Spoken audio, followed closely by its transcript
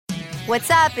What's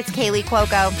up? It's Kaylee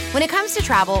Cuoco. When it comes to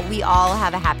travel, we all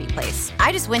have a happy place.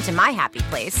 I just went to my happy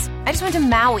place. I just went to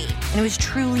Maui, and it was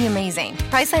truly amazing.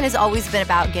 Priceline has always been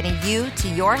about getting you to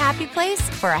your happy place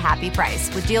for a happy price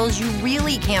with deals you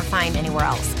really can't find anywhere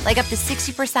else. Like up to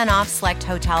 60% off select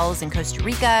hotels in Costa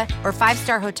Rica or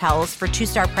 5-star hotels for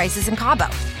 2-star prices in Cabo.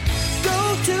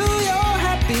 Go to your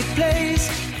happy place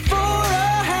for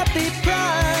a happy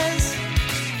price.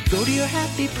 Go to your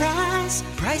happy price,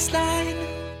 Priceline.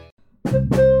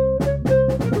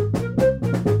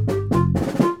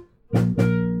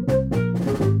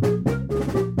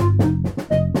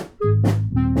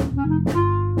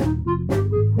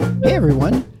 Hey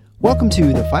everyone, welcome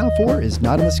to The Final Four is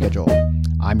Not on the Schedule.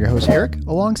 I'm your host Eric,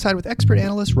 alongside with expert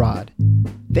analyst Rod.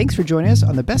 Thanks for joining us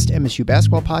on the best MSU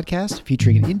basketball podcast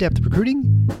featuring in-depth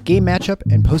recruiting, game matchup,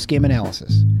 and post-game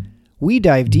analysis. We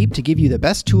dive deep to give you the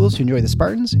best tools to enjoy the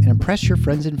Spartans and impress your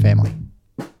friends and family.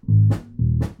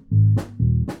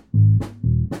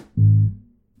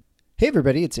 Hey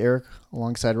everybody, it's Eric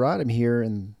alongside Rod. I'm here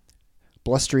in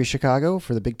blustery Chicago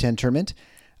for the Big Ten tournament.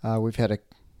 We've had a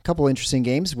couple interesting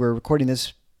games. We're recording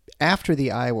this after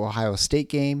the Iowa-Ohio State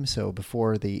game, so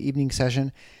before the evening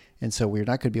session. And so we're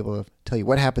not going to be able to tell you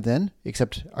what happened then,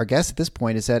 except our guess at this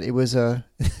point is that it was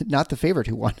not the favorite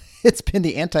who won. It's been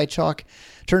the anti-chalk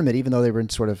tournament, even though they were in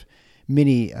sort of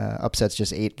mini upsets,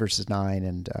 just 8 versus 9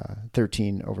 and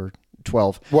 13 over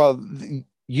 12. Well,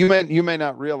 you may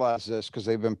not realize this because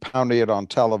they've been pounding it on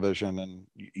television, and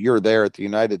you're there at the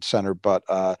United Center, but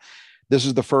this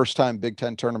is the first time Big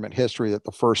Ten tournament history that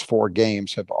the first 4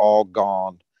 games have all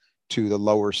gone to the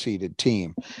lower seeded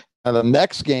team. And the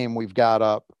next game we've got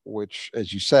up, which,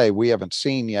 as you say, we haven't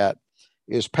seen yet,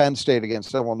 is Penn State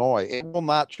against Illinois. It will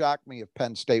not shock me if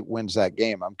Penn State wins that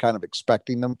game. I'm kind of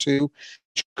expecting them to.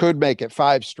 Could make it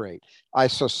 5 straight. I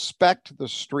suspect the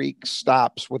streak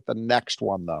stops with the next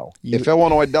one, though. If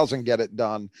Illinois doesn't get it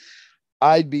done,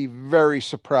 I'd be very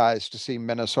surprised to see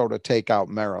Minnesota take out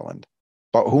Maryland.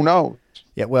 But who knows?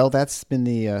 Yeah, well, that's been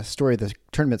the story of the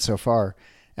tournament so far.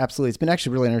 Absolutely. It's been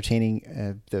actually really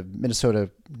entertaining, the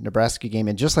Minnesota-Nebraska game.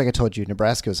 And just like I told you,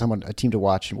 Nebraska is a team to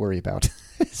watch and worry about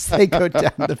as they go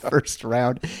down the first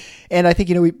round. And I think,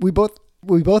 we both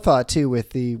thought, too, with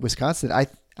the Wisconsin. I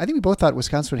think we both thought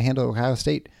Wisconsin would handle Ohio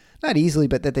State, not easily,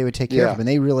 but that they would take care of them.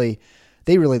 And they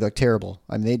really looked terrible.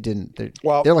 I mean, they didn't.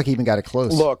 They're like even got it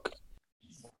close. Look,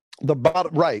 the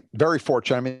bottom right, very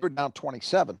fortunate. I mean, they were down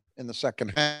 27 in the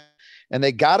second half. And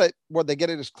they got it, they get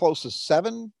it as close as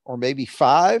 7 or maybe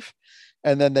 5,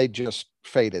 and then they just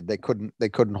faded. They couldn't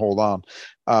hold on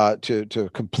to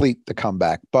complete the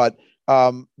comeback. But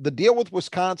the deal with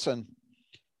Wisconsin,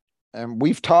 and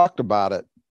we've talked about it.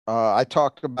 I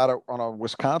talked about it on a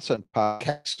Wisconsin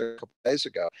podcast a couple days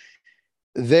ago.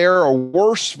 They're a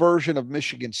worse version of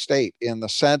Michigan State in the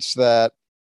sense that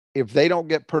if they don't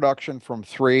get production from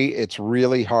 3, it's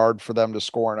really hard for them to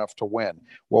score enough to win.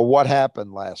 Well, what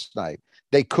happened last night?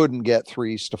 They couldn't get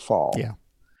 3s to fall. Yeah.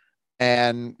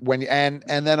 And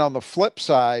then on the flip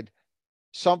side,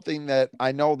 something that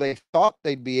I know they thought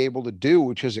they'd be able to do,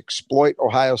 which is exploit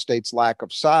Ohio State's lack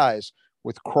of size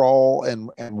with Kroll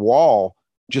and Wall,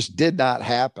 just did not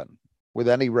happen with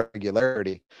any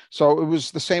regularity. So it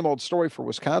was the same old story for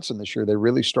Wisconsin this year. They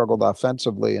really struggled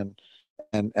offensively and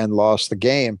lost the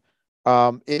game.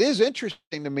 It is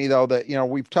interesting to me, though, that,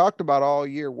 we've talked about all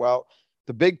year. Well,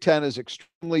 the Big Ten is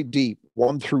extremely deep.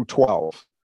 1 through 12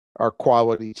 are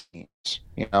quality teams,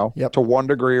 to one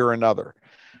degree or another.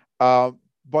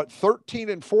 But 13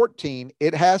 and 14,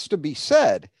 it has to be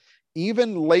said,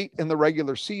 even late in the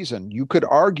regular season, you could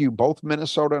argue both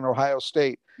Minnesota and Ohio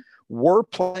State were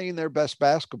playing their best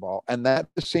basketball, and that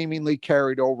is seemingly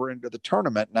carried over into the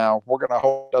tournament. Now, we're going to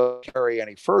hope it doesn't carry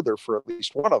any further for at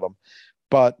least one of them.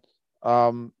 But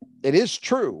it is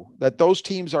true that those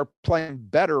teams are playing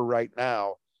better right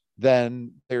now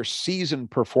than their season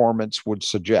performance would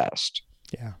suggest.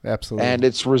 Yeah, absolutely. And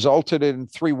it's resulted in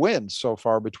 3 wins so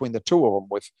far between the 2 of them,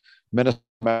 with Minnesota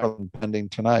and Maryland pending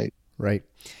tonight. Right.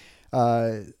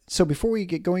 So before we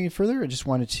get going any further, I just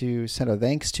wanted to send a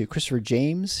thanks to Christopher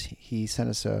James. He sent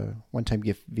us a one-time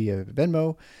gift via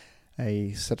Venmo.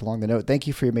 I said along the note, "Thank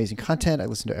you for your amazing content. I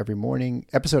listen to every morning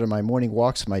episode of my morning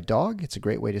walks with my dog. It's a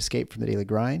great way to escape from the daily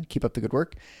grind. Keep up the good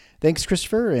work." Thanks,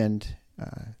 Christopher, and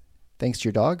thanks to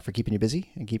your dog for keeping you busy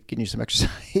and keep getting you some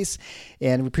exercise.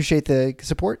 And we appreciate the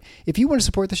support. If you want to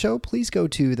support the show, please go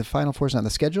to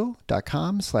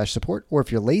thefinalfoursontheschedule.com/support, or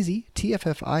if you're lazy,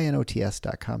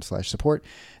 tffinots.com/support.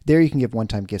 There you can give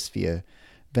one-time gifts via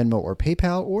Venmo or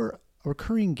PayPal, or a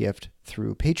recurring gift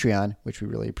through Patreon, which we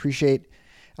really appreciate.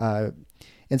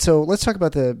 And so let's talk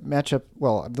about the matchup.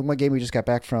 Well, the one game we just got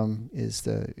back from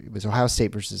it was Ohio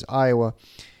State versus Iowa.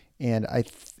 And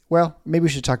maybe we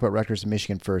should talk about Rutgers and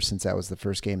Michigan first, since that was the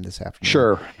first game this afternoon.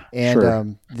 Sure.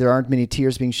 And there aren't many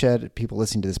tears being shed, people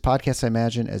listening to this podcast, I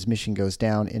imagine, as Michigan goes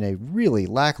down in a really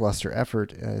lackluster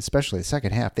effort, especially the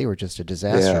second half. They were just a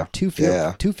disaster.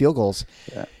 Yeah. Two field goals.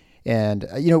 Yeah. And,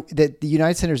 the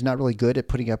United Center is not really good at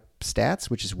putting up stats,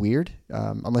 which is weird,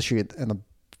 unless you're in the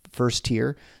first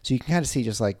tier. So you can kind of see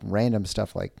just like random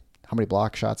stuff like how many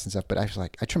block shots and stuff. But I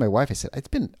turned my wife, I said, I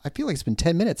feel like it's been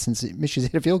 10 minutes since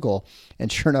Michigan's hit a field goal. And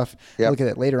sure enough, look at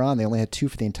it later on, they only had 2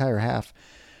 for the entire half.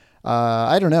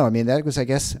 I don't know. I mean, that was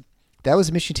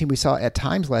a Michigan team we saw at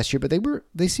times last year, but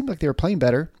they seemed like they were playing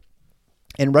better.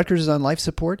 And Rutgers is on life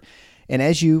support. And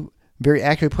as you very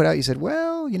accurately put out, you said,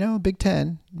 well, Big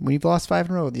Ten, when you've lost 5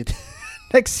 in a row, the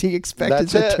next thing you expect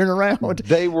is to turn around.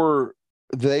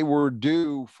 They were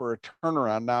due for a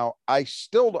turnaround. Now, I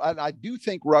do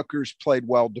think Rutgers played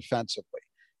well defensively.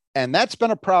 And that's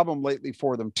been a problem lately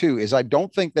for them too, is I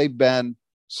don't think they've been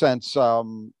since,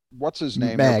 what's his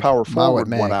name? Their power forward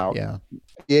went out.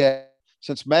 Yeah.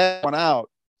 Since Mag went out,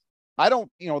 I don't,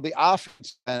 the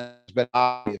offense has been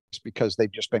obvious because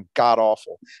they've just been god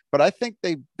awful, but I think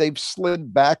they've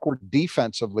slid backward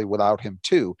defensively without him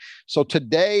too. So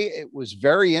today it was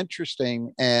very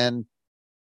interesting, and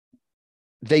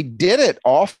they did it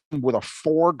often with a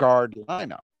 4-guard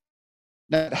lineup.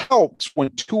 That helps when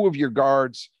 2 of your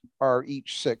guards are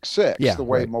each 6'6", the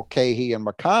way Mulcahy and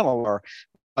McConnell are.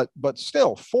 But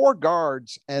still, 4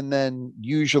 guards, and then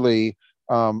usually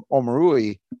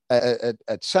Omarui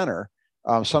at center.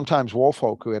 Sometimes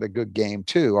Wolfolk, who had a good game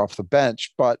too off the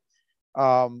bench. But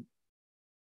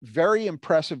very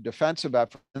impressive defensive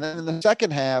effort. And then in the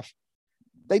second half,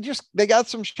 they got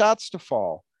some shots to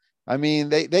fall. I mean,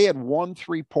 they had 1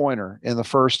 3-pointer in the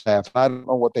first half. I don't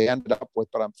know what they ended up with,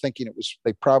 but I'm thinking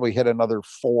they probably hit another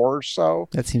 4 or so.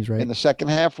 That seems right. In the second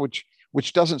half, which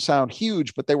doesn't sound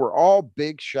huge, but they were all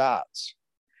big shots.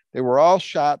 They were all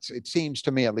shots, it seems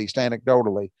to me, at least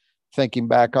anecdotally, thinking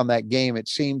back on that game, it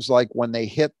seems like when they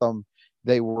hit them,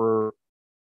 they were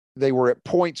at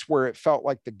points where it felt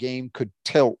like the game could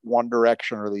tilt one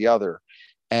direction or the other.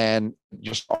 And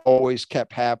just always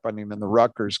kept happening in the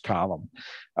Rutgers column.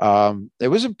 It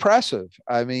was impressive.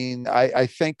 I mean, I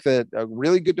think that a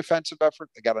really good defensive effort.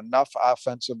 They got enough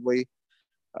offensively.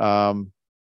 And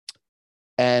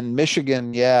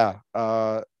Michigan,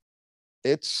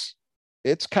 it's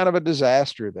kind of a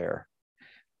disaster there.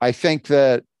 I think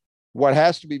that what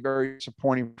has to be very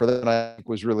disappointing for them, I think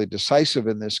was really decisive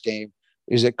in this game,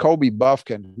 is that Kobe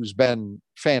Buffkin, who's been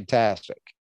fantastic.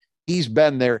 He's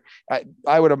been there.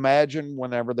 I would imagine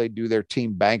whenever they do their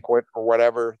team banquet or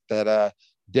whatever, that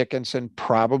Dickinson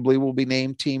probably will be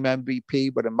named team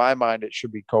MVP. But in my mind, it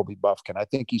should be Kobe Buffkin. I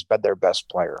think he's been their best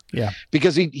player. Yeah,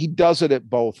 because he does it at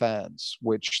both ends,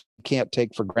 which you can't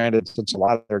take for granted since a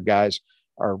lot of their guys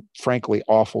are frankly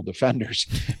awful defenders.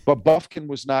 But Buffkin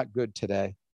was not good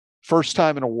today. First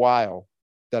time in a while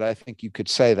that I think you could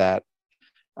say that.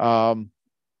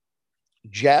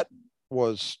 Jet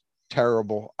was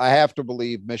terrible. I have to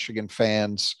believe Michigan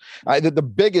fans. The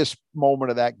biggest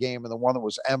moment of that game, and the one that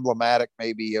was emblematic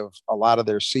maybe of a lot of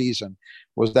their season,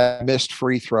 was that missed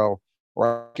free throw.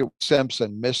 Rocket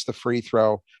Simpson missed the free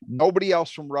throw. Nobody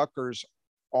else from Rutgers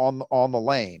on the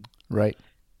lane. Right.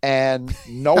 And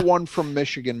no one from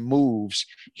Michigan moves.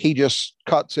 He just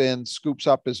cuts in, scoops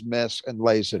up his miss, and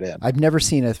lays it in. I've never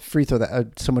seen a free throw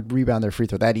that someone rebound their free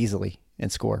throw that easily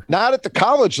and score. Not at the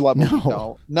college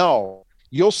level. No.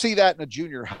 You'll see that in a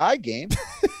junior high game.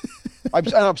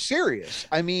 I'm serious.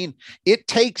 I mean, it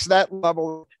takes that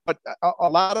level, but a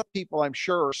lot of people, I'm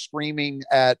sure, are screaming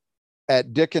at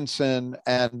Dickinson,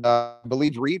 and I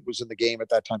believe Reed was in the game at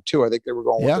that time too. I think they were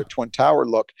going with their Twin Tower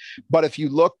look. But if you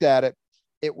looked at it,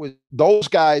 it was those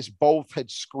guys both had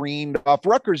screened off.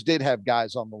 Rutgers did have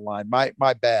guys on the line.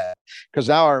 My bad, because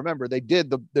now I remember they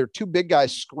did. Their 2 big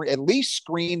guys at least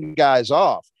screened guys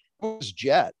off. It was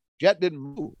Jet. Jet didn't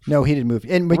move. No, he didn't move.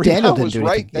 And McDaniel didn't do anything.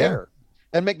 Right there.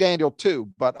 Yeah. And McDaniel too,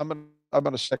 but I'm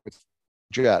gonna stick with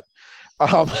Jet.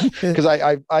 Because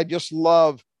I just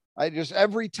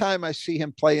every time I see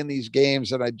him play in these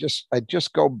games, and I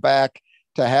just go back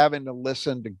to having to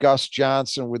listen to Gus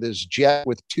Johnson with his Jet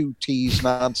with 2 T's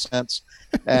nonsense.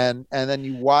 and then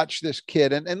you watch this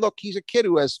kid, and look, he's a kid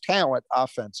who has talent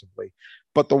offensively,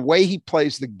 but the way he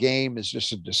plays the game is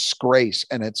just a disgrace.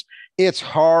 And it's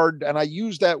hard. And I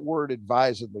use that word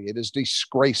advisedly. It is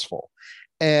disgraceful.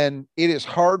 And it is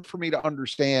hard for me to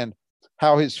understand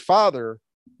how his father,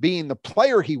 being the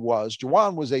player he was,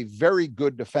 Juwan was a very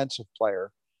good defensive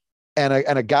player and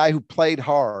a guy who played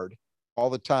hard all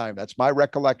the time. That's my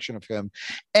recollection of him.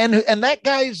 And that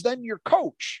guy is then your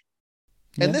coach.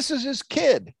 And this is his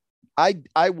kid.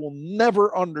 I will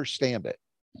never understand it.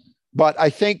 But I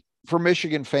think for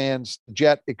Michigan fans, the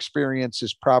Jet experience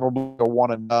is probably a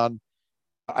one and done.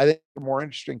 I think the more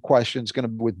interesting question is going to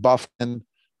be with Buffin,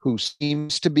 who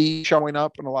seems to be showing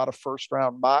up in a lot of first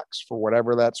round mocks for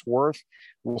whatever that's worth.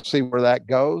 We'll see where that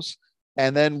goes.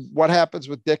 And then what happens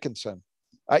with Dickinson?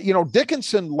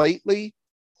 Dickinson lately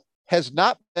has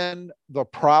not been the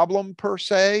problem per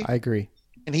se. I agree.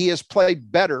 And he has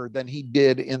played better than he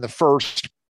did in the first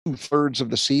 2/3 of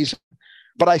the season.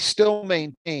 But I still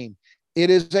maintain it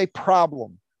is a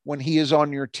problem when he is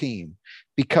on your team,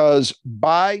 because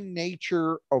by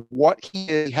nature of what he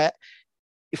is,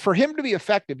 for him to be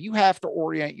effective, you have to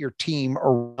orient your team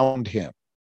around him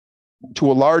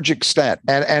to a large extent.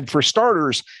 And for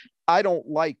starters, I don't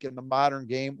like in the modern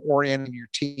game orienting your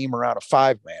team around a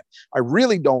 5-man. I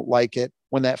really don't like it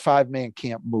when that 5-man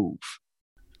can't move,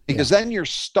 because then you're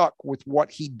stuck with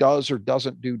what he does or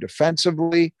doesn't do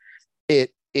defensively.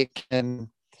 It can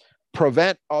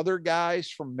prevent other guys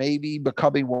from maybe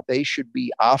becoming what they should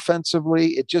be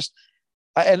offensively.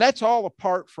 And that's all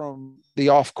apart from the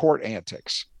off-court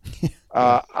antics. If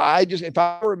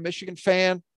I were a Michigan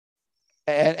fan,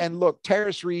 and look,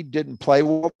 Terrace Reed didn't play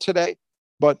well today,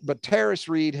 but Terrace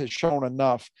Reed has shown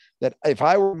enough that if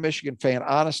I were a Michigan fan,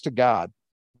 honest to God,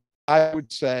 I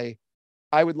would say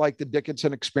I would like the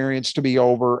Dickinson experience to be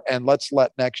over, and let's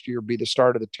let next year be the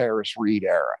start of the Terrace Reed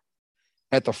era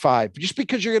at the 5, just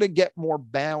because you're going to get more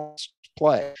balanced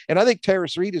play. And I think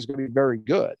Terrace Reed is going to be very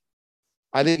good.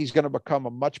 I think he's going to become a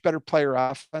much better player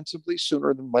offensively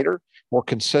sooner than later, more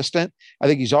consistent. I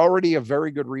think he's already a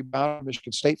very good rebounder.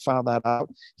 Michigan State found that out.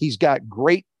 He's got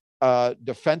great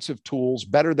defensive tools,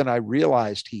 better than I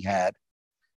realized he had.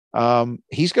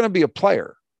 He's going to be a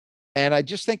player. And I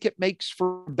just think it makes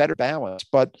for better balance.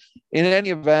 But in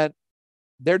any event,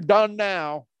 they're done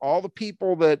now. All the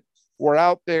people that were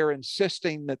out there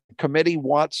insisting that the committee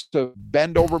wants to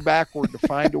bend over backward to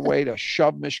find a way to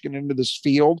shove Michigan into this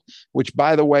field, which,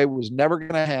 by the way, was never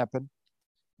going to happen.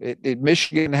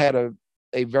 Michigan had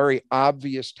a very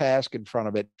obvious task in front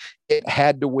of it. It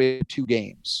had to win 2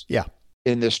 games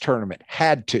in this tournament.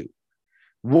 Had to.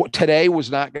 Today was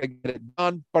not going to get it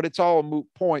done, but it's all a moot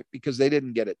point because they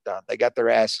didn't get it done. They got their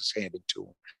asses handed to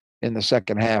them in the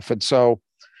second half. And so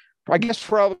I guess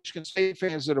for all the Michigan State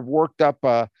fans that have worked up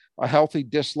a healthy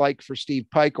dislike for Steve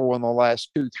Pikiell in the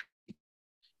last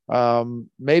 2-3,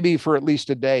 maybe for at least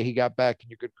a day, he got back in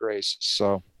your good graces.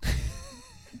 So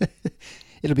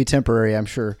it'll be temporary, I'm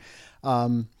sure.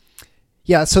 So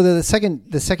the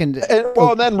second,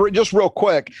 then just real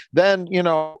quick, then,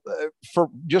 for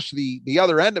just the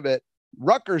other end of it,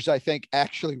 Rutgers, I think,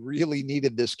 actually really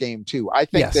needed this game too. I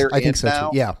think I think so now.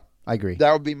 Too. Yeah, I agree.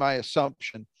 That would be my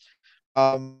assumption.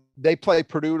 They play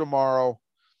Purdue tomorrow.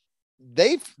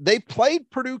 They played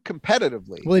Purdue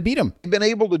competitively. Well, they beat them. They've been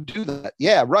able to do that.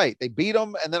 Yeah, right. They beat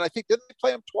them. And then I think, didn't they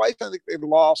play them twice? I think they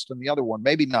lost in the other one.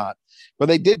 Maybe not. But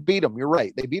they did beat them. You're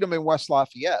right. They beat them in West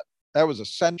Lafayette. That was a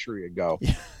century ago.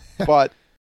 But,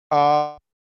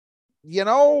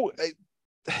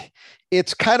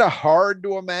 it's kind of hard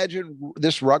to imagine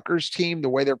this Rutgers team, the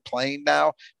way they're playing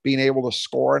now, being able to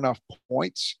score enough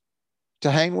points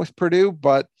to hang with Purdue.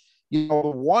 But, the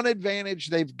one advantage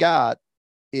they've got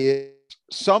is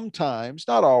sometimes,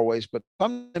 not always, but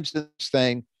sometimes this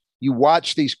thing, you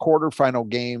watch these quarterfinal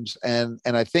games and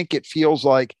I think it feels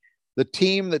like the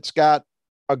team that's got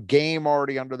a game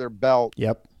already under their belt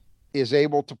is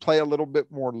able to play a little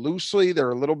bit more loosely.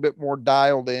 They're a little bit more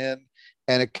dialed in,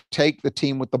 and it can take the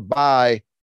team with the bye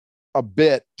a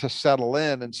bit to settle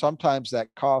in. And sometimes that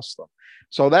costs them.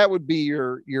 So that would be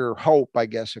your hope, I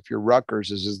guess, if you're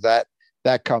Rutgers, is that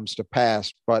comes to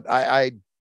pass. But I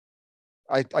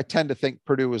tend to think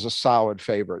Purdue is a solid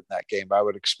favorite in that game. I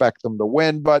would expect them to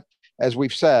win, but as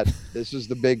we've said, this is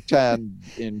the Big Ten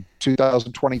in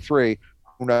 2023.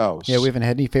 Who knows? Yeah, we haven't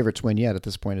had any favorites win yet at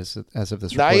this point as of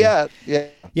this recording. Not yet. Yeah.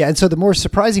 Yeah, and so the more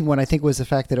surprising one, I think, was the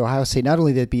fact that Ohio State, not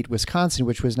only they beat Wisconsin,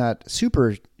 which was not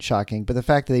super shocking, but the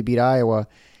fact that they beat Iowa.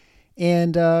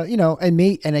 And,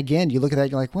 and again, you look at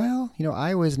that, you're like, well,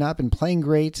 Iowa has not been playing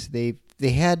great. They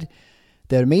had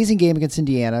that amazing game against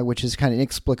Indiana, which is kind of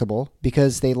inexplicable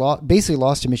because they basically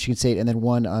lost to Michigan State and then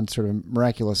won on sort of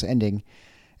miraculous ending.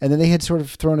 And then they had sort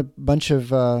of thrown a bunch of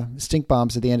stink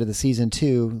bombs at the end of the season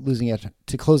too,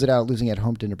 to close it out, losing at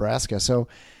home to Nebraska. So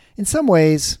in some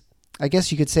ways, I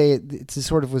guess you could say it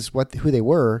sort of was who they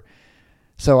were.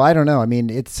 So I don't know. I mean,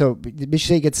 Michigan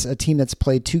State gets a team that's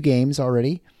played 2 games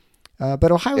already,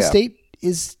 but Ohio State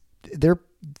they're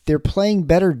they're playing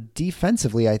better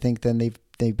defensively, I think, than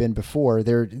they've been before.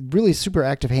 They're really super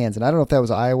active hands, and I don't know if that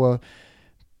was Iowa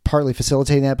partly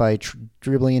facilitating that by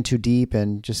dribbling in too deep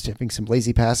and just having some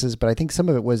lazy passes, but I think some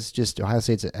of it was just Ohio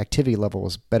State's activity level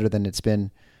was better than it's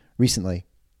been recently.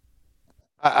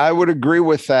 I would agree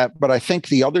with that, but I think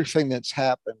the other thing that's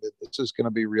happened, this is going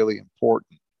to be really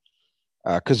important,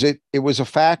 because it was a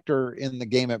factor in the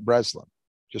game at Breslin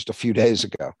just a few days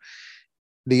ago.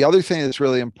 The other thing that's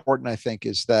really important, I think,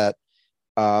 is that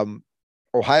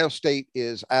Ohio State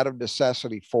is out of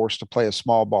necessity forced to play a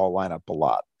small ball lineup a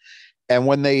lot. And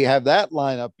when they have that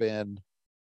lineup in,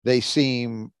 they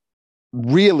seem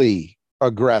really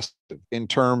aggressive in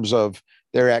terms of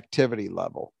their activity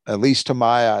level, at least to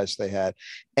my eyes they had.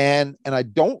 And I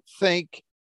don't think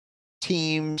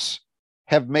teams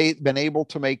have been able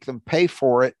to make them pay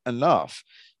for it enough.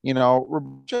 You know,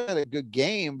 Roberto had a good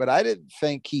game, but I didn't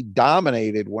think he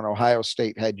dominated when Ohio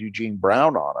State had Eugene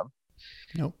Brown on him.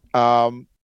 Nope.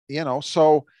 You know,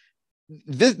 so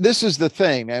this is the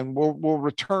thing, and we'll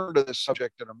return to this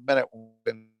subject in a minute,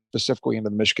 specifically into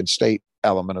the Michigan State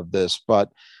element of this.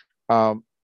 But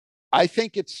I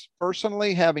think it's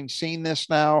personally, having seen this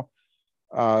now,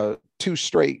 two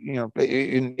straight, you know,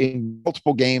 in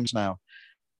multiple games now,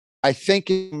 I think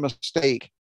it's a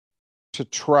mistake to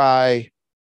try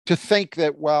to think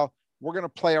that, well, we're going to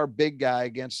play our big guy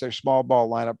against their small ball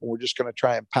lineup, and we're just going to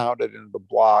try and pound it into the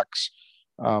blocks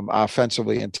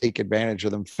offensively and take advantage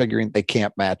of them, figuring they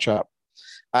can't match up.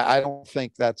 I don't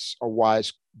think that's a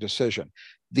wise decision.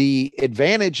 The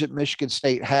advantage that Michigan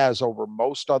State has over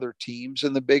most other teams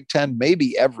in the Big Ten,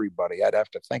 maybe everybody, I'd have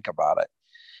to think about it,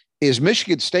 is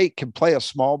Michigan State can play a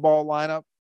small ball lineup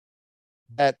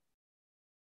that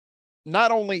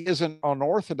not only isn't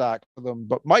unorthodox for them,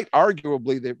 but might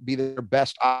arguably be their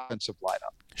best offensive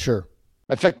lineup. Sure.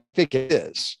 I think it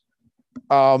is.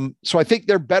 So I think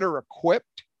they're better equipped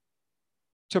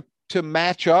to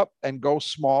match up and go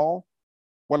small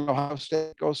when Ohio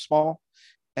State goes small.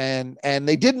 And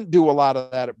they didn't do a lot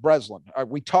of that at Breslin.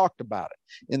 We talked about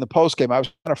it in the postgame. I was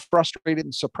kind of frustrated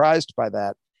and surprised by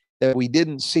that we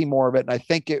didn't see more of it. And I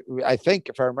think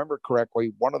if I remember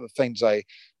correctly, one of the things I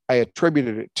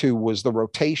attributed it to was the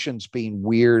rotations being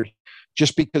weird,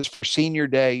 just because for senior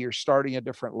day, you're starting a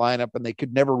different lineup and they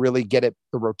could never really get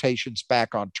the rotations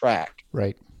back on track.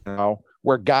 Right. You know,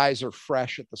 where guys are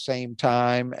fresh at the same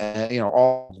time and, you know,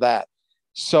 all of that.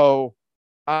 So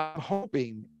I'm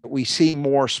hoping that we see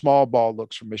more small ball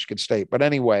looks from Michigan State. But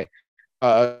anyway,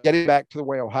 getting back to the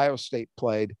way Ohio State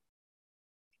played.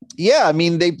 Yeah, I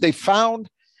mean, they found,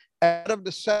 out of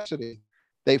necessity,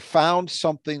 they found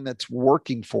something that's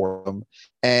working for them.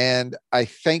 And I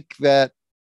think that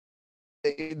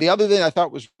the other thing I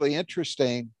thought was really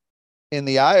interesting in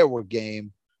the Iowa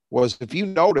game was, if you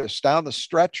notice down the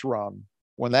stretch run,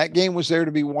 when that game was there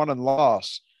to be won and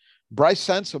lost, Bryce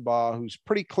Sensabaugh, who's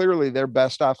pretty clearly their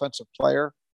best offensive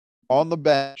player, on the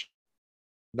bench,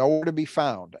 nowhere to be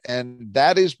found. And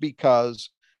that is because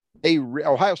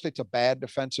Ohio State's a bad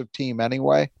defensive team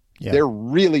anyway. Yeah. They're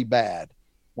really bad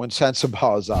when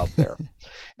Sensabaugh is out there.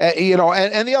 You know,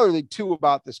 and the other thing too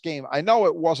about this game, I know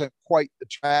it wasn't quite the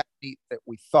track meet that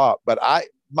we thought, but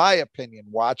my opinion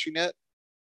watching it,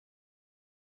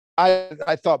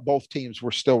 I thought both teams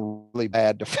were still really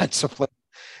bad defensively.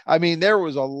 I mean, there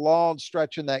was a long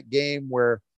stretch in that game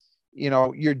where, you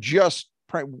know,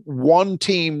 one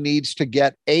team needs to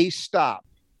get a stop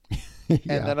and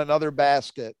then another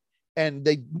basket, and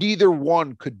neither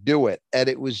one could do it. And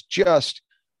it was just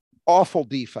awful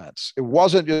defense. It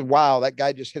wasn't just, wow, that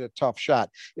guy just hit a tough shot.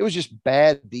 It was just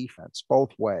bad defense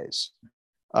both ways.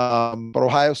 But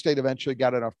Ohio State eventually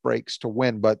got enough breaks to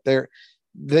win, but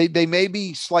they may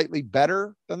be slightly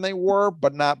better than they were,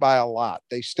 but not by a lot.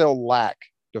 They still lack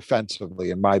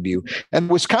defensively, in my view. And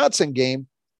the Wisconsin game,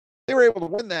 they were able to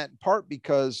win that in part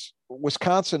because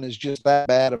Wisconsin is just that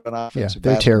bad of an offensive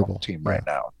basketball team right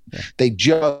now. Yeah. They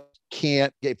just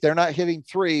can't, if they're not hitting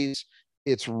threes,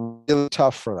 it's really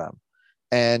tough for them.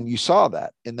 And you saw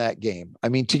that in that game. I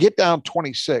mean, to get down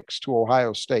 26 to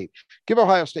Ohio State, give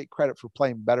Ohio State credit for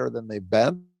playing better than they've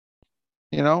been,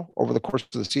 you know, over the course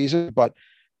of the season. But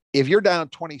if you're down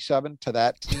 27 to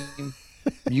that team,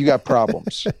 you got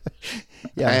problems.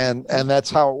 And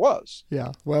that's how it was.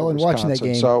 Yeah. Well, in watching that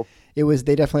game,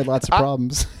 they definitely had lots of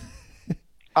problems.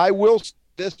 I will say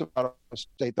this about Ohio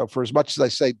State, though, for as much as I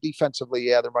say defensively,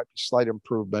 yeah, there might be slight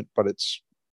improvement, but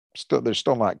they're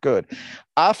still not good.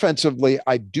 Offensively,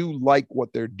 I do like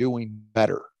what they're doing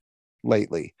better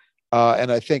lately.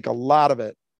 And I think a lot of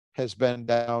it has been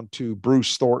down to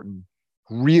Bruce Thornton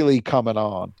really coming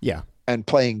on. Yeah. And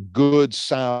playing good,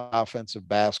 sound offensive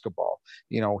basketball.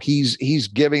 He's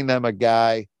giving them a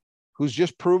guy who's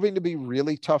just proving to be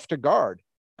really tough to guard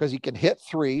because he can hit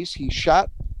threes. He shot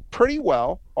pretty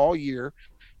well all year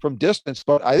from distance.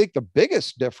 But I think the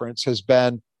biggest difference has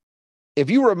been, if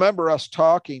you remember us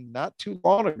talking not too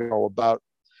long ago about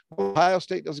Ohio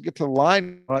State doesn't get to the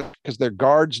line because their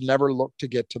guards never look to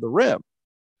get to the rim.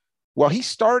 Well, he's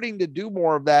starting to do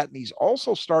more of that, and he's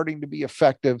also starting to be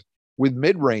effective with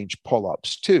mid-range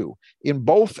pull-ups too. In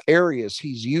both areas,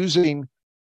 he's using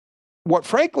what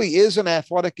frankly is an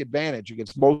athletic advantage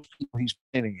against most people he's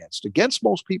playing against. Against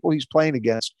most people he's playing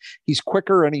against, he's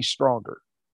quicker and he's stronger.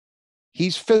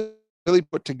 He's physically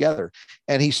put together,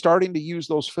 and he's starting to use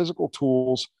those physical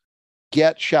tools,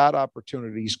 get shot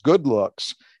opportunities, good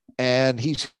looks, and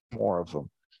he's more of them.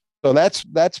 So that's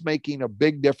making a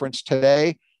big difference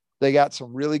today. They got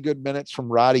some really good minutes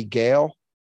from Roddy Gale.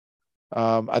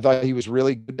 I thought he was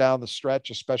really good down the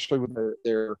stretch, especially with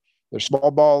their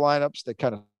small ball lineups. They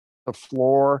kind of the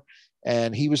floor,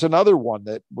 and he was another one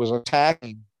that was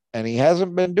attacking, and he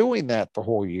hasn't been doing that the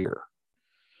whole year.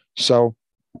 So,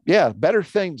 yeah, better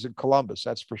things in Columbus,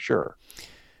 that's for sure.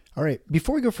 All right.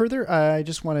 Before we go further, I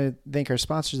just want to thank our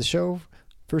sponsors of the show.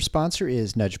 First sponsor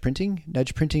is Nudge Printing.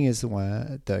 Nudge Printing is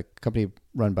the company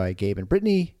run by Gabe and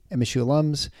Brittany, MSU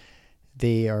alums.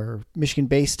 They are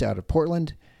Michigan-based out of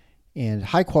Portland, and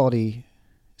high-quality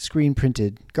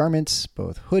screen-printed garments,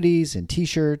 both hoodies and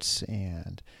T-shirts,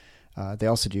 and they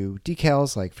also do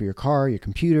decals like for your car, your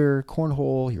computer,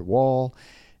 cornhole, your wall.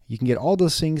 You can get all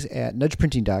those things at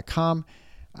nudgeprinting.com.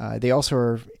 They also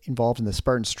are involved in the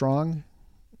Spartan Strong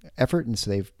effort, and so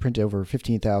they've printed over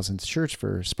 15,000 shirts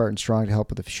for Spartan Strong to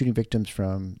help with the shooting victims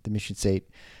from the Michigan State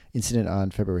incident on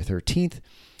February 13th.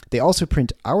 They also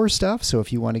print our stuff, so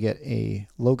if you want to get a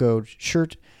logoed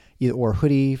shirt or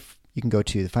hoodie, you can go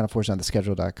to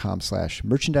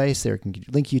finalfoursontheschedule.com/merchandise. There can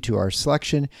link you to our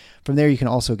selection. From there, you can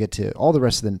also get to all the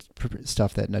rest of the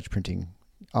stuff that Nudge Printing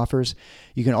offers.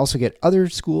 You can also get other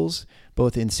schools,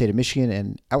 both in the state of Michigan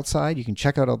and outside. You can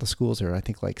check out all the schools. There are, I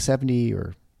think, like 70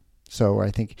 or so.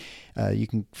 I think you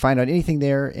can find out anything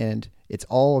there, and it's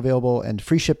all available and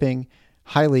free shipping,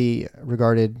 highly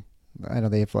regarded. I know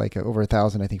they have like over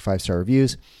 1,000, I think, 5-star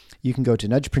reviews. You can go to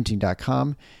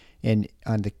nudgeprinting.com, and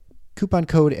on the coupon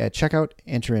code at checkout,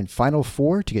 enter in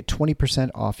Final4 to get 20%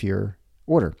 off your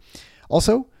order.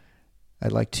 Also,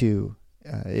 I'd like to,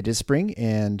 it is spring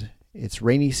and it's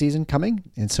rainy season coming.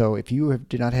 And so if you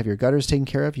do not have your gutters taken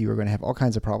care of, you are going to have all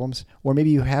kinds of problems. Or maybe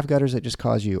you have gutters that just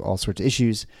cause you all sorts of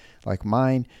issues like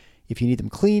mine. If you need them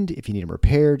cleaned, if you need them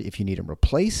repaired, if you need them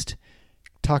replaced,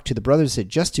 talk to the brothers at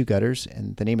Just Do Gutters.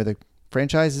 And the name of the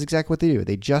franchise is exactly what they do.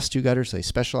 They just do gutters. They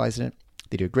specialize in it.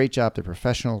 They do a great job. They're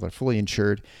professional. They're fully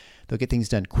insured. They'll get things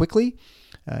done quickly.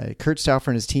 Kurt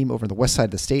Stauffer and his team over on the west side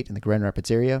of the state in the Grand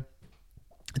Rapids area.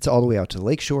 It's all the way out to the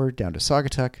Lakeshore, down to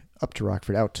Saugatuck, up to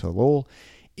Rockford, out to Lowell.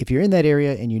 If you're in that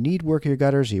area and you need work of your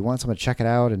gutters, or you want someone to check it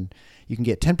out, and you can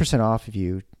get 10% off if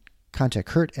you contact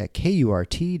Kurt at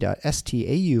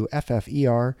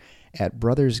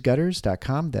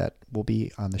kurt.stauffer@brothersgutters.com. That will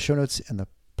be on the show notes and the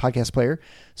podcast player,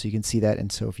 so you can see that.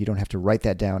 And so if you don't have to write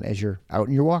that down as you're out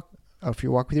for your walk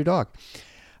with your dog.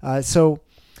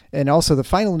 And also the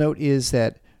final note is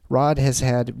that Rod has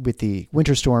had, with the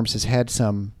winter storms, has had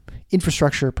some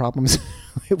infrastructure problems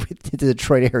with the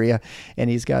Detroit area, and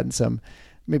he's gotten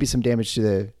maybe some damage to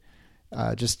the,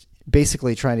 just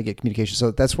basically trying to get communication.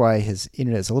 So that's why his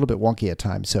internet is a little bit wonky at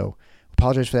times. So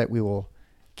apologize for that. We will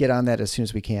get on that as soon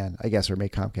as we can, I guess, or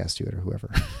make Comcast do it or whoever.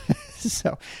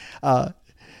 So,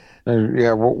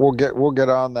 yeah, we'll get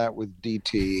on that with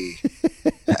DTE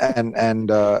and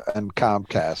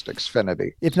Comcast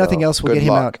Xfinity. If nothing else, we'll get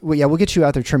him out. Well, yeah, we'll get you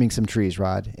out there trimming some trees,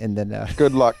 Rod, and then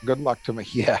good luck to me.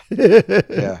 Yeah,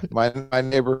 yeah. My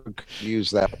neighbor could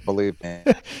use that, believe me.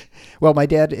 Well, my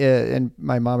dad and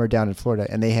my mom are down in Florida,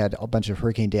 and they had a bunch of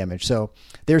hurricane damage, so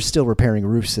they're still repairing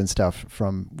roofs and stuff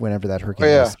from whenever that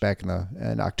hurricane was back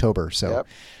in October. So,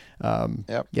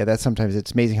 yeah, that's sometimes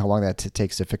it's amazing how long that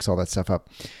takes to fix all that stuff up.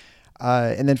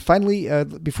 And then finally,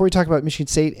 before we talk about Michigan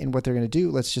State and what they're going to do,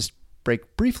 let's just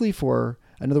break briefly for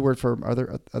another word from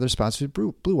other sponsors,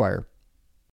 Blue Wire.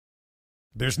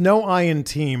 There's no I in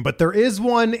team, but there is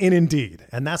one in Indeed,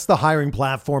 and that's the hiring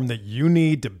platform that you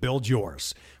need to build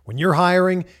yours. When you're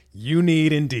hiring, you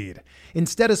need Indeed.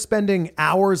 Instead of spending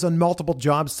hours on multiple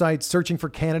job sites searching for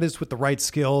candidates with the right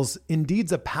skills,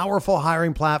 Indeed's a powerful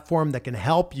hiring platform that can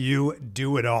help you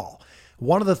do it all.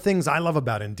 One of the things I love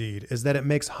about Indeed is that it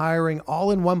makes hiring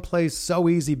all in one place so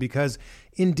easy because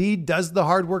Indeed does the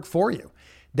hard work for you.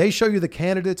 They show you the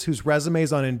candidates whose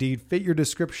resumes on Indeed fit your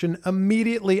description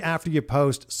immediately after you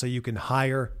post so you can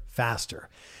hire faster.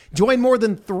 Join more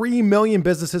than 3 million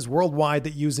businesses worldwide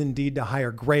that use Indeed to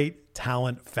hire great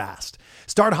talent fast.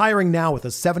 Start hiring now with a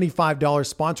 $75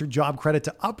 sponsored job credit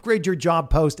to upgrade your job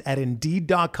post at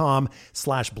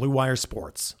Indeed.com/Blue Wire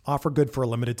Sports. Offer good for a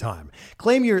limited time.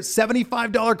 Claim your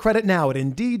 $75 credit now at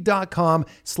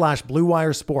Indeed.com/Blue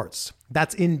Wire Sports.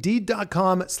 That's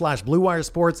Indeed.com/Blue Wire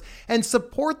Sports, and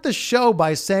support the show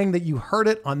by saying that you heard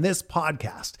it on this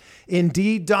podcast.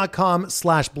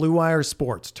 Indeed.com/Blue Wire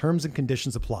Sports. Terms and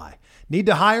conditions apply. Need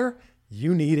to hire?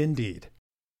 You need Indeed.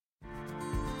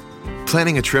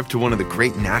 Planning a trip to one of the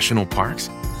great national parks?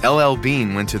 LL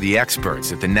Bean went to the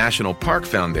experts at the National Park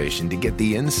Foundation to get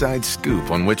the inside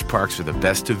scoop on which parks are the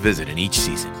best to visit in each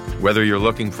season. Whether you're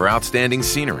looking for outstanding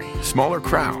scenery, smaller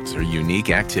crowds, or unique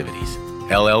activities,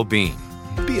 LL Bean.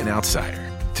 Be an outsider.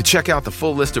 To check out the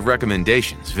full list of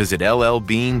recommendations, visit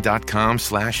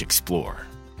llbean.com/explore.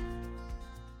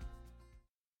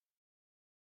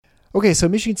 Okay, so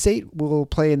Michigan State will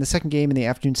play in the second game in the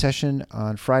afternoon session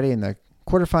on Friday in the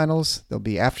quarterfinals. They'll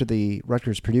be after the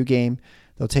Rutgers-Purdue game.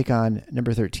 They'll take on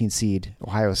number 13 seed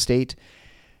Ohio State.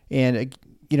 And,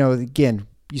 again,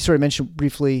 you sort of mentioned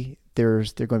briefly they're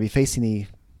going to be facing the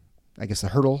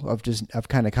hurdle of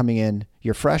kind of coming in.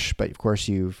 You're fresh, but of course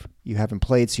you haven't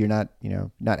played, so you're not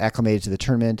acclimated to the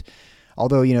tournament.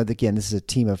 Although, again, this is a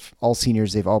team of all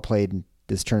seniors. They've all played in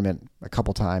this tournament a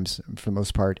couple times for the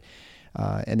most part.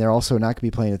 And they're also not going to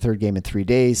be playing the third game in 3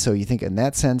 days. So you think in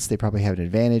that sense, they probably have an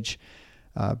advantage.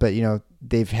 But,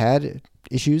 they've had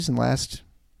issues in the last,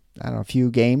 few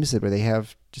games where they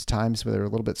have just times where they're a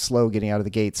little bit slow getting out of the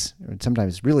gates, or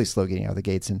sometimes really slow getting out of the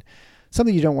gates. And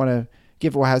something you don't want to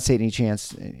give Ohio State any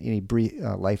chance, any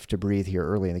life to breathe here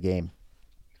early in the game.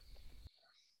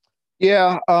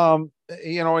 Yeah. And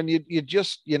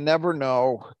you never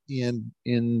know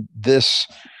in this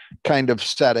kind of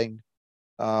setting,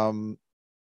 how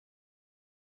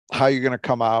you're going to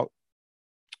come out.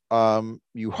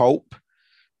 You hope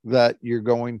that you're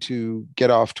going to get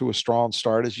off to a strong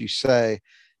start. As you say,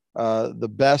 the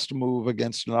best move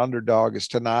against an underdog is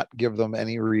to not give them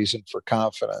any reason for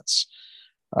confidence.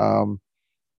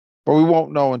 But we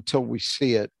won't know until we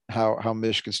see it, how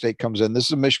Michigan State comes in. This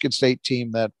is a Michigan State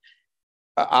team that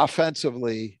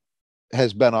offensively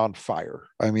has been on fire.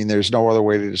 I mean, there's no other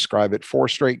way to describe it. 4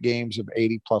 straight games of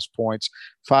 80-plus points,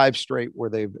 5 straight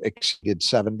where they've exceeded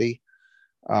 70.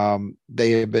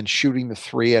 They have been shooting the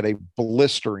three at a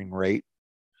blistering rate,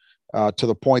 to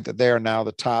the point that they are now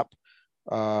the top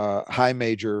high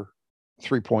major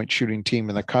 3-point shooting team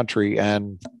in the country,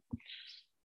 and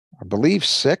I believe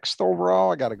 6th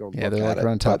overall. I got to go. Yeah, they're like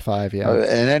around top 5. Yeah,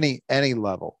 at any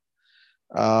level.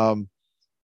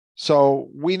 So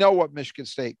we know what Michigan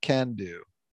State can do.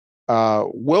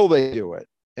 Will they do it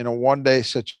in a one-day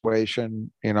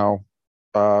situation? Win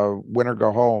or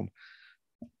go home.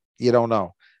 You don't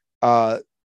know.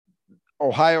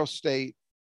 Ohio State,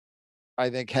 I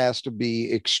think, has to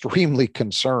be extremely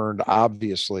concerned,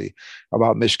 obviously,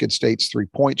 about Michigan State's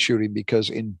 3-point shooting, because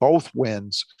in both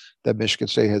wins that Michigan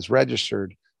State has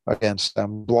registered against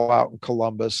them, blowout in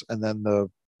Columbus, and then the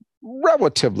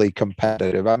relatively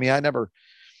competitive. I mean,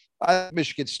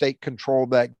 Michigan State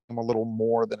controlled that game a little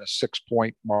more than a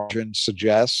 6-point margin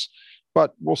suggests,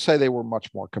 but we'll say they were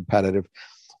much more competitive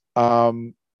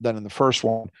than in the first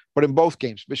one. But in both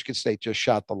games, Michigan State just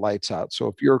shot the lights out. So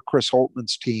if you're Chris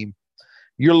Holtman's team,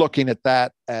 you're looking at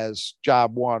that as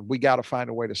job one. We got to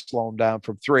find a way to slow them down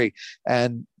from 3.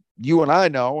 And you and I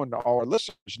know, and all our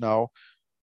listeners know,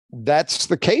 that's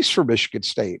the case for Michigan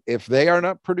State. If they are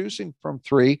not producing from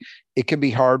 3, it can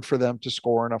be hard for them to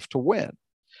score enough to win.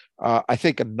 I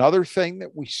think another thing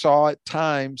that we saw at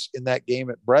times in that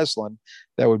game at Breslin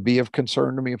that would be of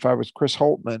concern to me if I was Chris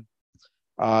Holtman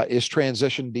is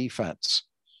transition defense.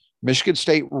 Michigan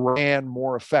State ran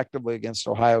more effectively against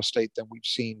Ohio State than we've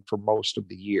seen for most of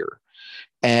the year.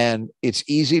 And it's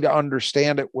easy to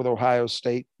understand it with Ohio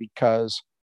State because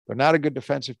they're not a good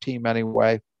defensive team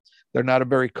anyway. They're not a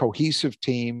very cohesive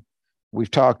team. We've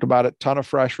talked about it, ton of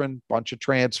freshmen, bunch of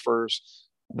transfers,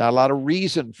 not a lot of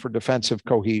reason for defensive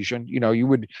cohesion. You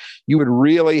would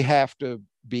really have to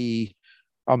be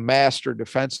a master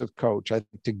defensive coach, I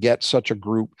think, to get such a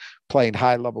group playing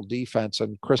high level defense.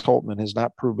 And Chris Holtman has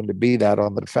not proven to be that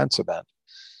on the defensive end.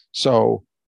 So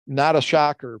not a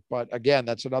shocker, but again,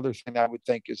 that's another thing I would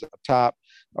think is at the top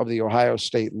of the Ohio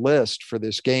State list for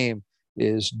this game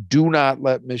is do not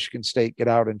let Michigan State get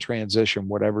out in transition,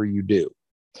 whatever you do.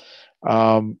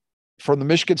 From the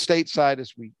Michigan State side,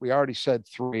 as we already said,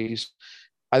 threes.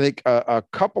 I think a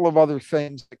couple of other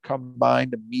things that come to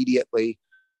mind immediately.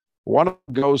 One of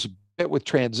them goes a with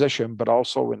transition, but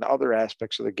also in other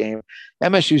aspects of the game.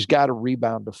 MSU's got to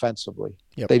rebound defensively.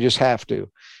 Yep. They just have to.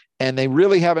 And they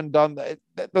really haven't done that.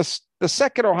 The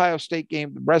second Ohio State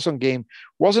game, the Breslin game,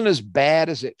 wasn't as bad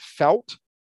as it felt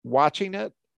watching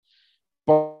it,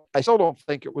 but I still don't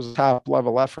think it was a top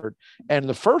level effort. And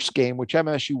the first game, which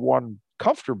MSU won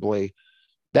comfortably,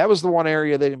 that was the one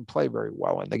area they didn't play very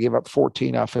well in. They gave up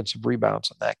 14 offensive rebounds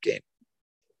in that game.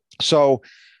 So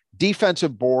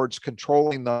defensive boards,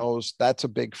 controlling those, that's a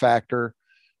big factor.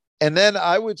 And then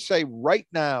I would say right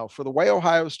now, for the way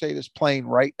Ohio State is playing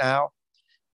right now,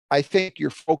 I think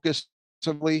your focus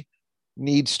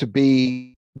needs to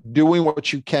be doing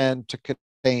what you can to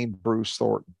contain Bruce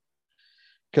Thornton.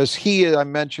 Because I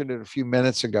mentioned it a few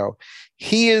minutes ago,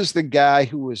 he is the guy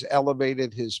who has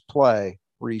elevated his play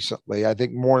recently, I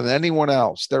think more than anyone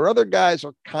else. Their other guys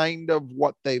are kind of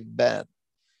what they've been.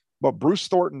 But Bruce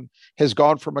Thornton has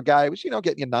gone from a guy who was,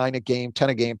 getting you 9 a game, 10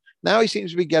 a game. Now he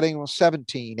seems to be getting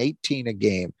 17, 18 a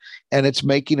game, and it's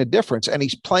making a difference. And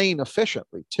he's playing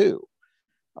efficiently too.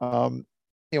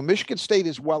 Michigan State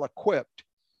is well equipped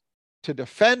to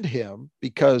defend him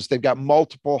because they've got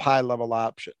multiple high-level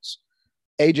options.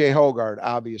 AJ Hoggard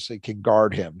obviously can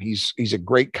guard him. He's a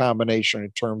great combination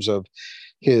in terms of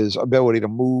his ability to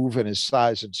move and his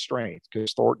size and strength,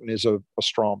 because Thornton is a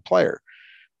strong player.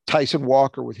 Tyson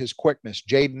Walker with his quickness.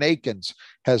 Jaden Akins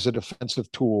has the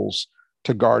defensive tools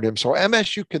to guard him. So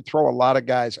MSU can throw a lot of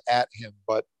guys at him,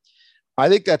 but I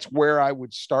think that's where I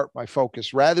would start my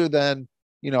focus rather than,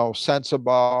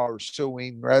 Sensabaugh or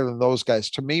Sewing, rather than those guys.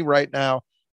 To me right now,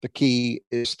 the key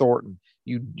is Thornton.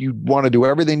 You want to do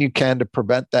everything you can to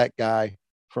prevent that guy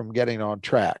from getting on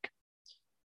track.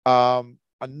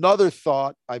 Another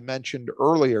thought I mentioned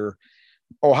earlier,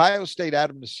 Ohio State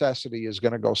out of necessity is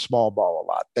going to go small ball a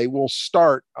lot. They will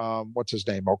start, what's his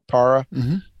name? Okpara,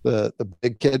 the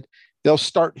big kid. They'll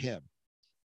start him.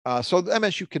 So the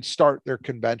MSU could start their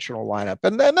conventional lineup.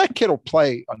 And then that kid will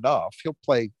play enough. He'll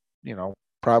play,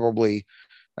 probably,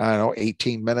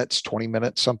 18 minutes, 20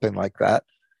 minutes, something like that.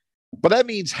 But that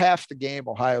means half the game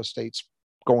Ohio State's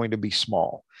going to be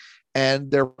small.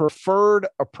 And their preferred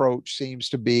approach seems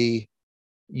to be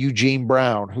Eugene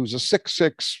Brown, who's a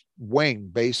 6'6" wing,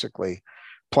 basically,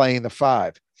 playing the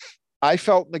 5. I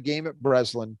felt in the game at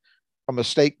Breslin, a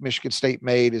mistake Michigan State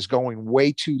made is going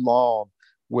way too long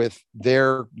with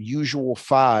their usual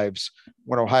 5s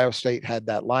when Ohio State had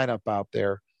that lineup out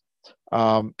there.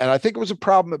 And I think it was a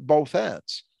problem at both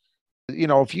ends.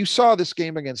 If you saw this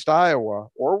game against Iowa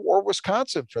or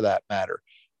Wisconsin for that matter,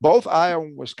 both Iowa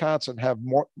and Wisconsin have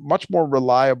much more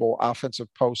reliable offensive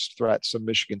post threats than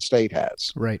Michigan State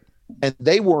has. Right. And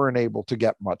they weren't able to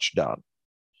get much done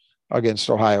against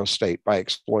Ohio State by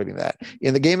exploiting that.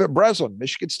 In the game at Breslin,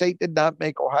 Michigan State did not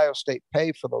make Ohio State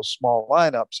pay for those small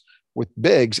lineups with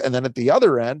bigs. And then at the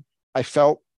other end, I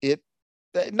felt it,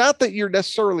 not that you're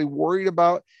necessarily worried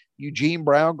about Eugene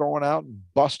Brown going out and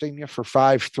busting you for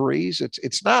 5 threes.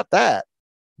 It's not that,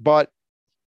 but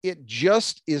it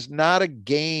just is not a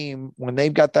game when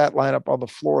they've got that lineup on the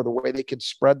floor, the way they can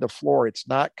spread the floor. It's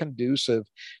not conducive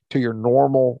to your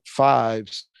normal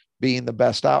 5s being the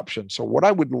best option. So what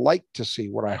I would like to see,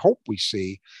 what I hope we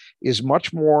see, is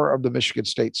much more of the Michigan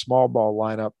State small ball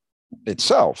lineup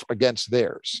itself against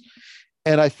theirs.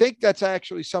 And I think that's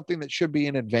actually something that should be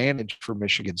an advantage for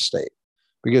Michigan State,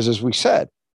 because as we said,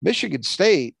 Michigan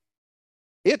State,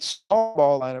 its small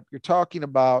ball lineup, you're talking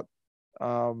about,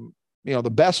 the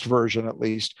best version, at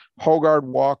least, Hoggard,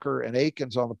 Walker, and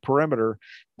Akins on the perimeter.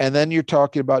 And then you're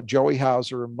talking about Joey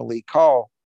Hauser and Malik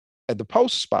Hall at the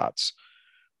post spots.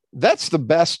 That's the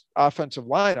best offensive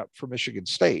lineup for Michigan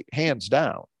State, hands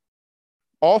down.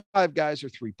 All 5 guys are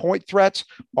 3-point threats.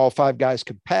 All 5 guys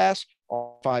can pass.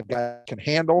 All 5 guys can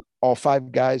handle. All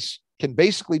 5 guys can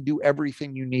basically do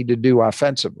everything you need to do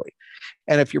offensively.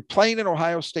 And if you're playing an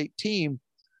Ohio State team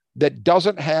that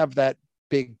doesn't have that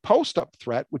big post-up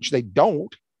threat, which they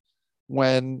don't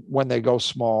when they go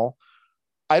small,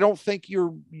 I don't think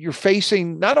you're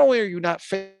facing, not only are you not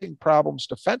facing problems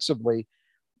defensively,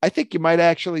 I think you might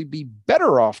actually be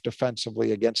better off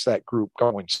defensively against that group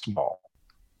going small.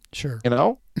 Sure.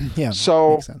 Yeah.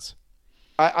 So makes sense.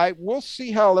 I will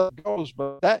see how that goes,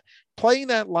 but that playing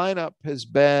that lineup has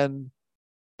been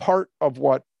part of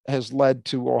what has led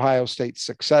to Ohio State's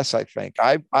success. I think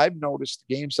I've noticed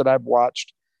the games that I've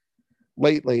watched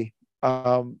lately,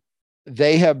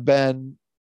 they have been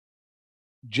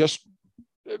just,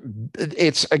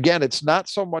 it's not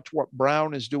so much what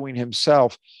Brown is doing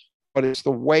himself, but it's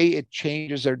the way it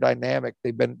changes their dynamic.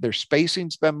 Their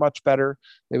spacing's been much better.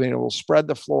 They've been able to spread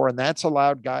the floor, and that's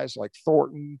allowed guys like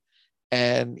Thornton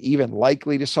and even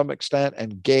Likely to some extent,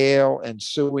 and Gale and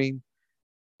Sewing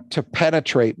to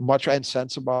penetrate much, and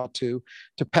Sensible too,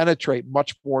 to penetrate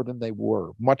much more than they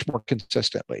were, much more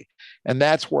consistently. And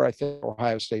that's where I think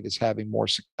Ohio State is having more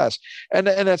success. And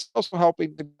that's also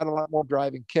helping to get a lot more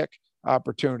driving kick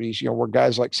opportunities, where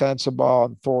guys like Sensible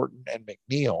and Thornton and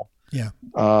McNeil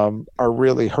are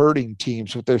really hurting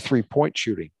teams with their 3-point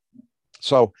shooting.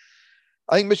 So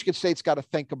I think Michigan State's got to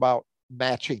think about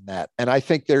matching that. And I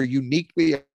think they're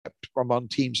uniquely among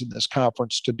teams in this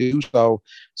conference to do so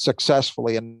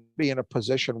successfully and be in a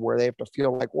position where they have to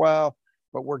feel like, well,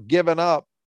 but we're giving up,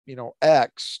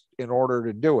 X in order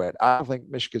to do it. I don't think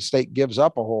Michigan State gives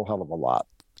up a whole hell of a lot.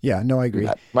 Yeah, no, I agree.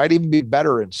 That might even be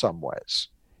better in some ways.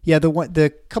 Yeah,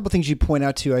 the couple things you point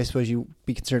out too, I suppose you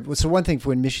be concerned. So one thing, for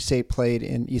when Michigan State played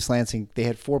in East Lansing, they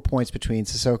had 4 points between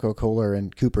Sissoko, Kohler,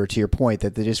 and Cooper, to your point,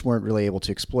 that they just weren't really able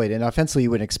to exploit. And offensively,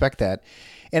 you wouldn't expect that.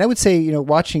 And I would say,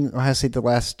 watching Ohio State the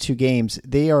last 2 games,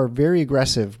 they are very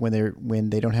aggressive when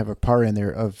they don't have a part in there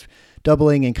of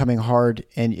doubling and coming hard,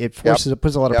 and it puts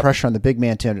a lot of pressure on the big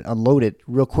man to unload it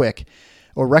real quick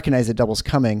or recognize that double's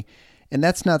coming. And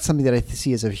that's not something that I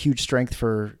see as a huge strength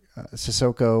for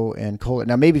Sissoko and Kohler.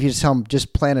 Now, maybe if you just tell them,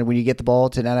 just plan it when you get the ball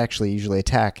to not actually usually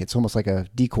attack. It's almost like a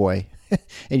decoy,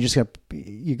 and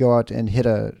you go out and hit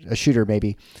a shooter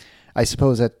maybe. I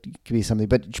suppose that could be something,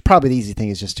 but probably the easy thing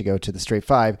is just to go to the straight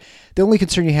 5. The only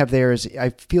concern you have there is,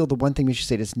 I feel the one thing Michigan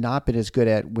State has not been as good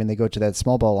at when they go to that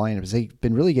small ball lineup is they've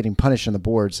been really getting punished on the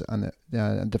boards on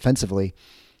the defensively,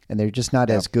 and they're just not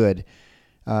as good.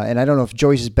 And I don't know if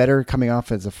Joyce is better coming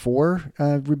off as a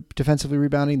 4 defensively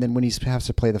rebounding than when he has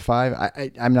to play the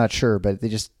 5. I'm not sure, but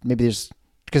maybe because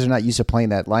they're not used to playing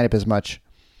that lineup as much.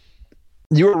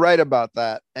 You were right about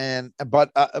that, but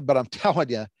I'm telling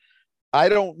you, I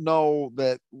don't know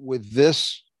that with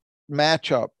this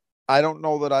matchup, I don't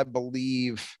know that I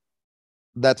believe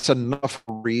that's enough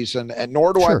reason, and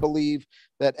nor do I believe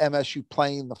that MSU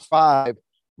playing the 5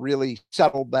 really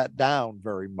settled that down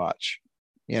very much.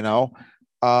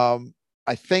 I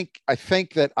think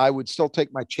that I would still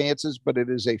take my chances, but it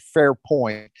is a fair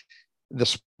point. The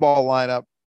small lineup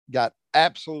got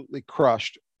absolutely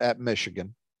crushed at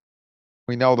Michigan.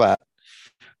 We know that.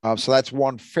 So that's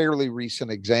one fairly recent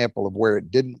example of where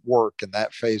it didn't work in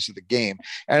that phase of the game.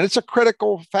 And it's a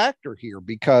critical factor here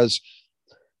because,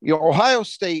 Ohio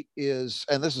State is,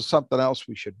 and this is something else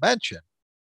we should mention,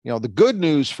 the good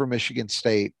news for Michigan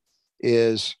State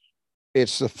is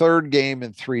it's the 3rd game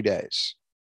in 3 days.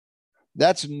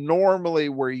 That's normally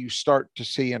where you start to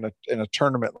see in a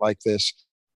tournament like this,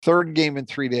 3rd game in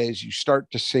 3 days, you start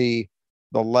to see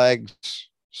the legs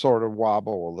sort of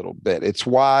wobble a little bit. It's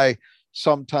why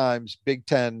sometimes Big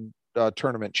Ten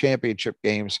tournament championship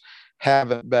games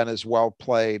haven't been as well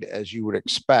played as you would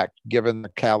expect, given the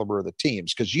caliber of the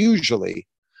teams. Because usually,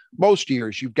 most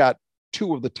years, you've got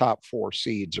 2 of the top 4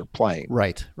 seeds are playing.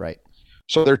 Right.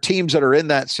 So they're teams that are in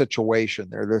that situation.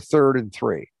 They're 3rd and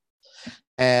 3.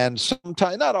 And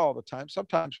sometimes, not all the time,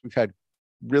 sometimes we've had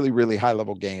really, really high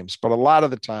level games, but a lot of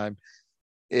the time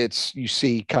you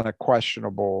see kind of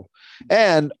questionable.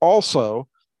 And also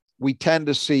we tend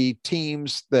to see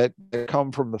teams that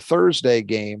come from the Thursday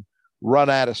game run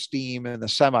out of steam in the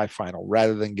semifinal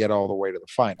rather than get all the way to the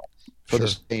final for the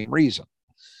same reason.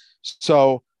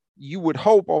 So you would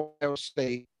hope Ohio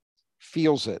State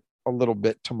feels it a little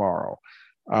bit tomorrow.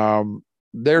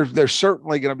 They're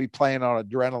certainly going to be playing on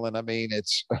adrenaline. I mean,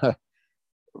 it's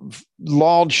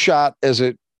long shot as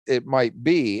it might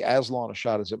be, as long a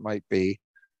shot as it might be.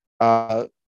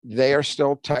 They are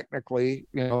still technically,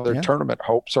 their tournament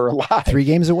hopes are alive. 3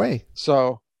 games away.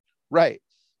 So, right.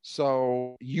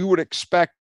 So you would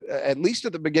expect, at least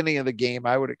at the beginning of the game,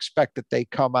 I would expect that they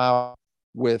come out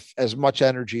with as much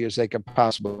energy as they can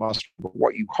possibly muster. But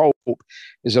what you hope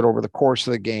is that over the course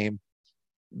of the game,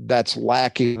 that's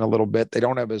lacking a little bit. They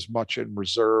don't have as much in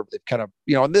reserve. They've kind of,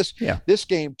 in this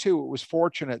game too, it was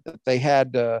fortunate that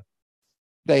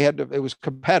it was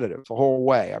competitive the whole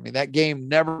way. I mean, that game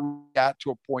never got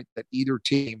to a point that either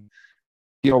team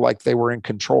feel like they were in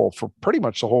control for pretty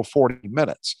much the whole 40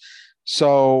 minutes.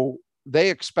 So they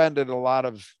expended a lot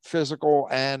of physical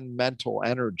and mental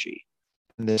energy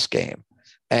in this game.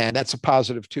 And that's a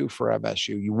positive too for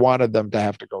MSU. You wanted them to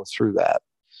have to go through that.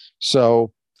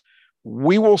 So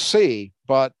we will see,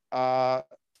 but I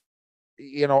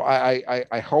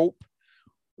hope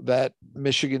that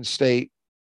Michigan State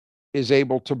is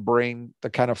able to bring the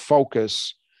kind of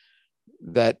focus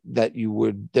that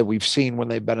we've seen when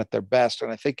they've been at their best.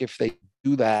 And I think if they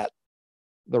do that,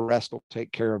 the rest will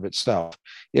take care of itself.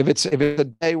 If it's a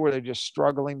day where they're just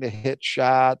struggling to hit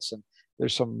shots and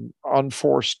there's some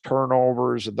unforced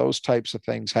turnovers and those types of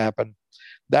things happen,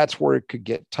 that's where it could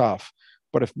get tough.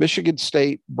 But if Michigan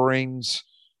State brings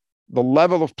the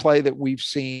level of play that we've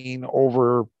seen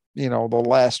over, the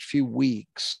last few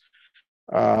weeks,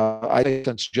 I think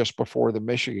since just before the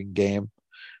Michigan game,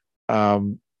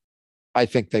 I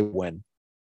think they win.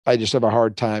 I just have a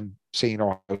hard time seeing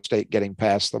Ohio State getting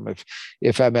past them if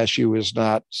MSU is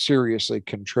not seriously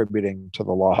contributing to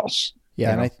the loss.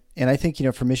 Yeah, and I think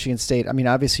for Michigan State, I mean,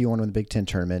 obviously you want to win the Big Ten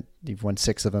tournament. You've won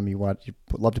 6 of them. You'd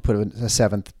love to put it in a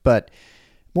 7th, but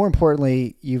more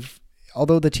importantly,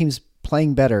 although the team's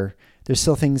playing better, there's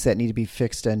still things that need to be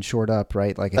fixed and shored up,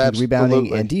 right? Like I think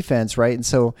rebounding and defense, right? And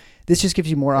so this just gives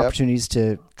you more opportunities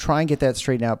to try and get that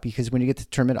straightened out, because when you get to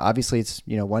the tournament, obviously it's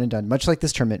one and done, much like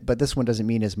this tournament, but this one doesn't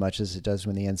mean as much as it does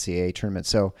when the NCAA tournament.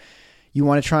 So you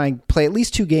want to try and play at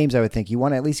least 2 games, I would think. You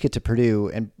want to at least get to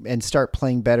Purdue and start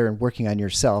playing better and working on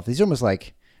yourself. These are almost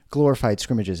like glorified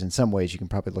scrimmages in some ways. You can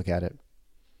probably look at it.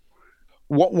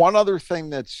 One other thing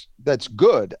that's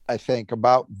good, I think,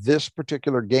 about this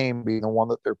particular game being the one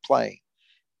that they're playing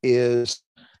is,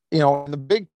 in the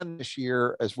Big Ten this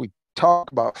year, as we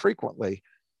talk about frequently,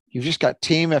 you've just got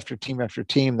team after team after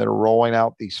team that are rolling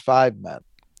out these 5 men,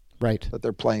 right, that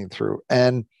they're playing through.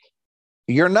 And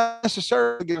you're not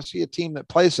necessarily going to see a team that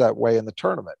plays that way in the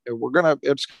tournament. It's going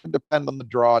to depend on the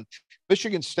draw. And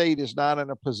Michigan State is not in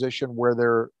a position where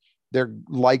they're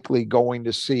likely going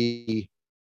to see,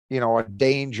 a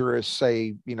dangerous,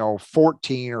 say,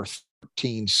 14 or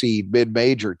 13 seed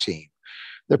mid-major team.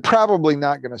 They're probably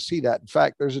not going to see that. In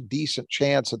fact, there's a decent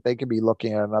chance that they could be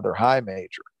looking at another high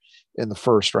major in the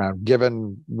first round,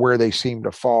 given where they seem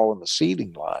to fall in the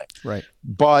seeding line. Right.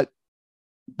 But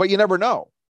you never know.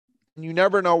 You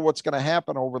never know what's going to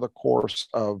happen over the course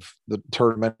of the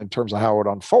tournament in terms of how it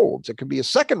unfolds. It could be a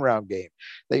second round game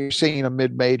that you're seeing a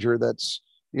mid-major that's,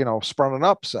 sprung an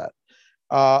upset.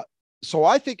 So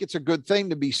I think it's a good thing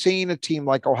to be seeing a team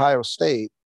like Ohio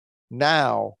State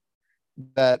now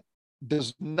that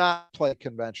does not play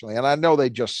conventionally. And I know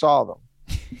they just saw them.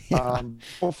 I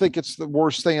don't think it's the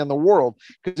worst thing in the world,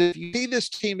 because if you see this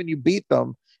team and you beat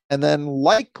them, and then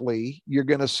likely you're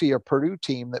going to see a Purdue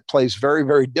team that plays very,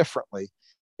 very differently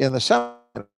in the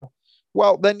semifinal,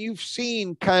 well, then you've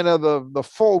seen kind of the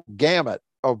full gamut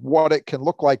of what it can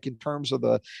look like in terms of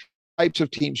the types of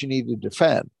teams you need to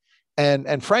defend.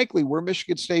 And frankly, where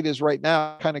Michigan State is right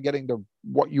now, kind of getting to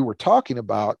what you were talking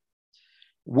about,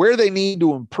 where they need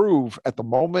to improve at the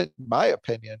moment, in my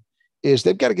opinion, is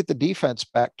they've got to get the defense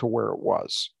back to where it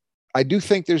was. I do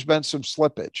think there's been some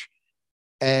slippage.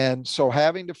 And so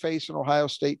having to face an Ohio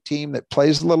State team that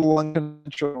plays a little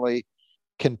unconventionally,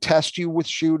 can test you with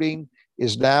shooting,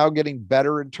 is now getting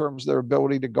better in terms of their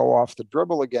ability to go off the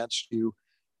dribble against you,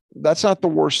 that's not the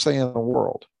worst thing in the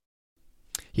world.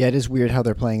 Yeah, it is weird how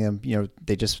they're playing them.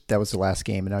 That was the last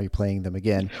game, and now you're playing them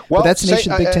again. Well, but that's the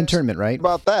nation's Big Ten tournament, right?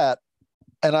 About that,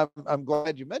 and I'm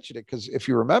glad you mentioned it, because if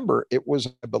you remember, it was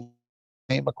the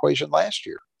same equation last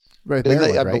year. Right,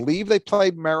 I believe they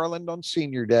played Maryland on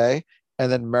Senior Day, and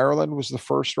then Maryland was the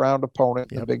first round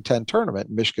opponent in the Big Ten tournament.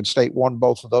 Michigan State won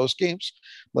both of those games.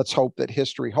 Let's hope that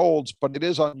history holds, but it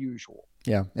is unusual.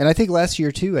 Yeah, and I think last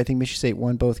year too, I think Michigan State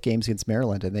won both games against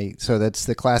Maryland, and so that's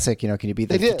the classic. Can you beat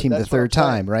the team the third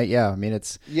time, right? Yeah, I mean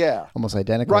it's almost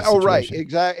identical. Right. Oh, right.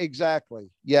 Exactly.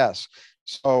 Yes.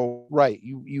 So right,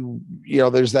 you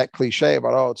there's that cliche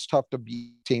about it's tough to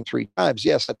beat a team 3 times.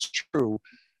 Yes, that's true.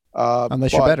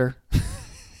 Unless you're better.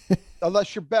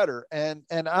 Unless you're better, and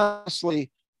honestly,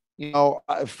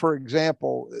 for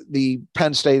example, the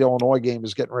Penn State Illinois game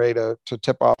is getting ready to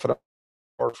tip off at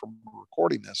or from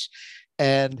recording this,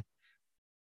 and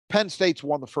Penn State's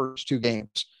won the first 2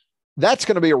 games. That's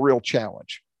going to be a real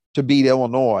challenge to beat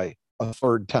Illinois a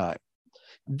third time.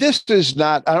 This is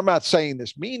not, I'm not saying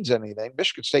this means anything.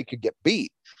 Michigan State could get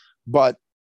beat, but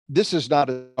this is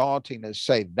not as daunting as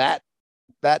say that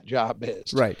job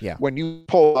is. Right. Yeah. When you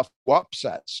pull off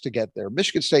upsets to get there,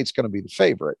 Michigan State's going to be the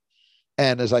favorite.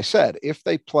 And as I said, if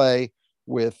they play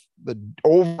with the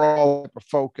overall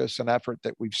focus and effort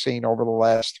that we've seen over the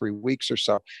last 3 weeks or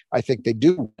so, I think they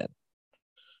do win.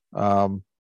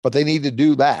 But they need to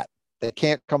do that. They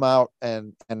can't come out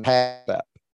and have that.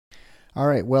 All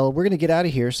right. Well, we're going to get out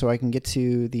of here so I can get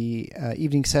to the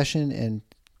evening session and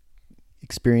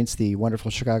experience the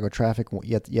wonderful Chicago traffic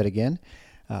yet again.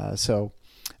 So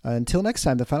until next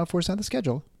time, the Final Four is on the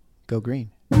schedule. Go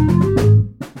Green.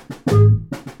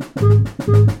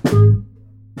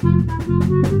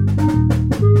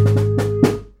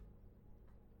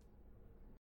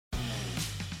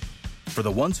 For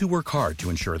the ones who work hard to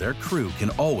ensure their crew can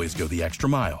always go the extra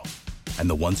mile, and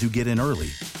the ones who get in early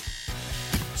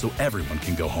so everyone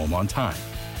can go home on time,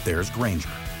 there's Grainger,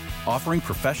 offering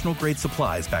professional-grade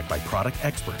supplies backed by product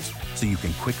experts so you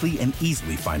can quickly and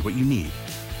easily find what you need.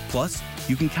 Plus,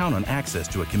 you can count on access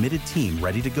to a committed team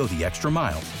ready to go the extra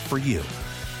mile for you.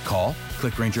 Call,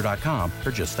 click Grainger.com,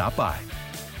 or just stop by.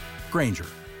 Grainger,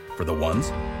 for the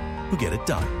ones who get it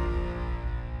done.